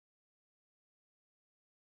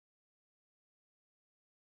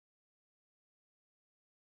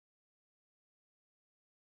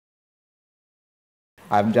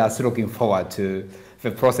I'm just looking forward to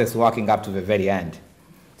the process working up to the very end.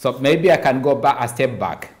 So maybe I can go back a step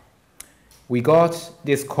back. We got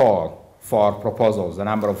this call for proposals, a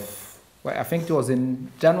number of, well, I think it was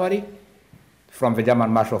in January, from the German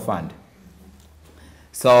Marshall Fund.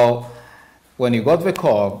 So when you got the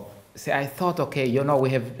call, see, I thought, okay, we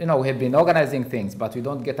have been organizing things, but we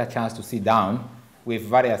don't get a chance to sit down with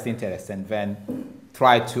various interests and then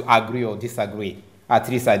try to agree or disagree, at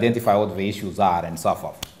least identify what the issues are and so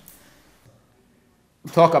forth.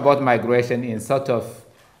 Talk about migration in sort of,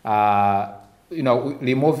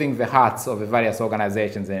 removing the hearts of the various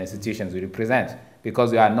organizations and institutions we represent,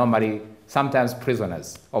 because we are normally sometimes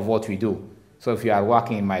prisoners of what we do. So if you are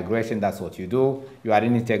working in migration, that's what you do. You are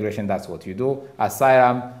in integration, that's what you do.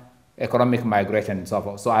 Asylum, economic migration, and so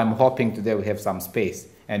forth. So I'm hoping today we have some space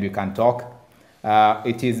and we can talk.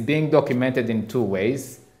 It is being documented in two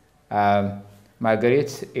ways.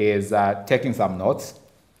 Marguerite is taking some notes,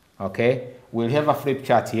 okay? We'll have a flip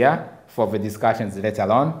chart here for the discussions later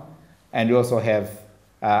on. And we also have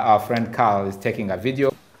our friend Carl is taking a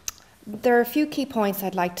video. There are a few key points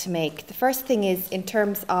I'd like to make. The first thing is in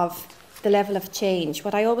terms of the level of change.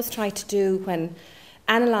 What I always try to do when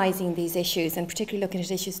analysing these issues, and particularly looking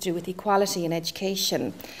at issues to do with equality in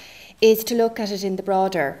education, is to look at it in the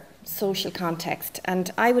broader social context.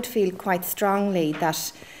 And I would feel quite strongly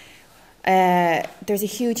that there's a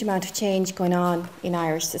huge amount of change going on in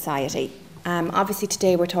Irish society. Obviously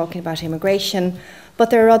today we're talking about immigration, but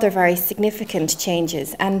there are other very significant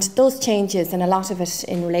changes, and those changes, and a lot of it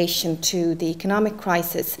in relation to the economic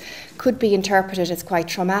crisis, could be interpreted as quite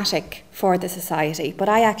traumatic for the society. But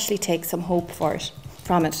I actually take some hope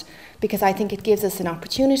from it, because I think it gives us an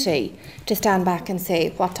opportunity to stand back and say,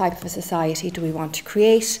 what type of a society do we want to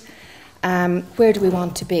create? Where do we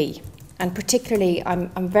want to be? And particularly,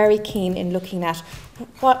 I'm very keen in looking at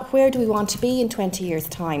where do we want to be in 20 years'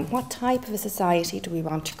 time? What type of a society do we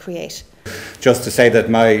want to create? Just to say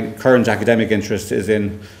that my current academic interest is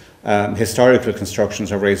in historical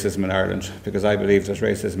constructions of racism in Ireland, because I believe that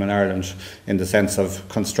racism in Ireland, in the sense of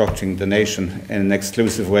constructing the nation in an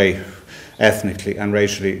exclusive way, ethnically and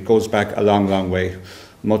racially, goes back a long, long way,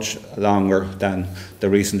 much longer than the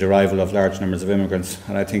recent arrival of large numbers of immigrants.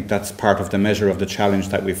 And I think that's part of the measure of the challenge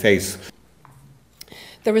that we face.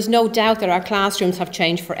 There is no doubt that our classrooms have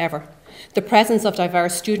changed forever. The presence of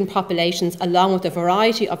diverse student populations, along with a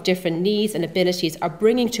variety of different needs and abilities, are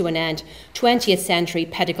bringing to an end 20th century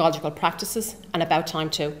pedagogical practices, and about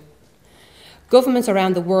time too. Governments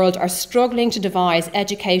around the world are struggling to devise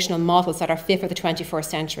educational models that are fit for the 21st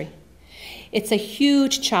century. It's a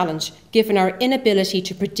huge challenge given our inability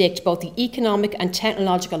to predict both the economic and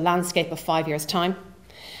technological landscape of 5 years' time,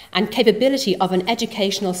 and capability of an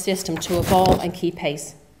educational system to evolve and keep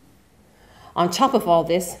pace. On top of all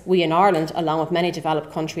this, we in Ireland, along with many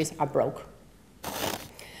developed countries, are broke.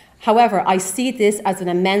 However, I see this as an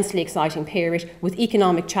immensely exciting period, with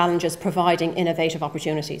economic challenges providing innovative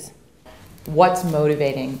opportunities. What's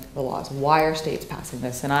motivating the laws? Why are states passing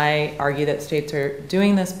this? And I argue that states are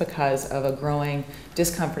doing this because of a growing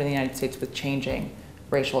discomfort in the United States with changing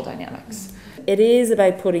racial dynamics. It is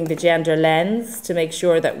about putting the gender lens to make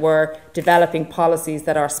sure that we're developing policies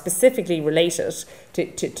that are specifically related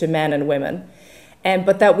to men and women,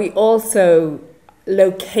 but that we also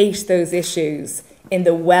locate those issues in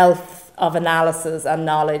the wealth of analysis and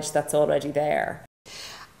knowledge that's already there.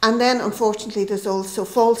 And then, unfortunately, there's also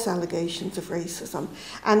false allegations of racism.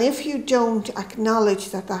 And if you don't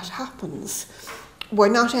acknowledge that that happens, we're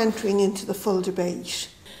not entering into the full debate.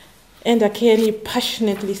 Enda Kenny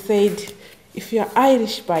passionately said, if you're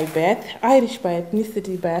Irish by birth, Irish by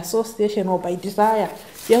ethnicity, by association, or by desire,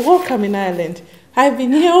 you're welcome in Ireland. I've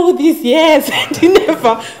been here all these years and he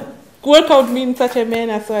never welcomed me in such a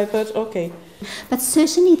manner, so I thought, okay. But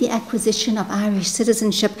certainly the acquisition of Irish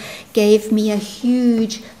citizenship gave me a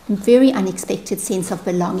huge, very unexpected sense of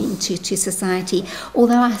belonging to society.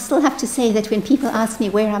 Although I still have to say that when people ask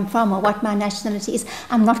me where I'm from or what my nationality is,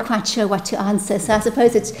 I'm not quite sure what to answer. So I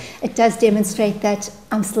suppose it does demonstrate that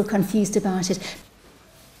I'm still confused about it.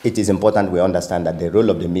 It is important we understand that the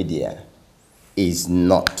role of the media is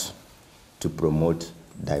not to promote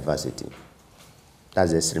diversity.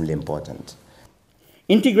 That's extremely important.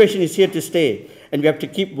 Integration is here to stay, and we have to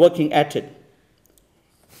keep working at it.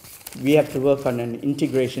 We have to work on an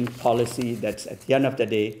integration policy that's, at the end of the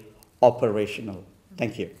day, operational.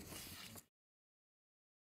 Thank you.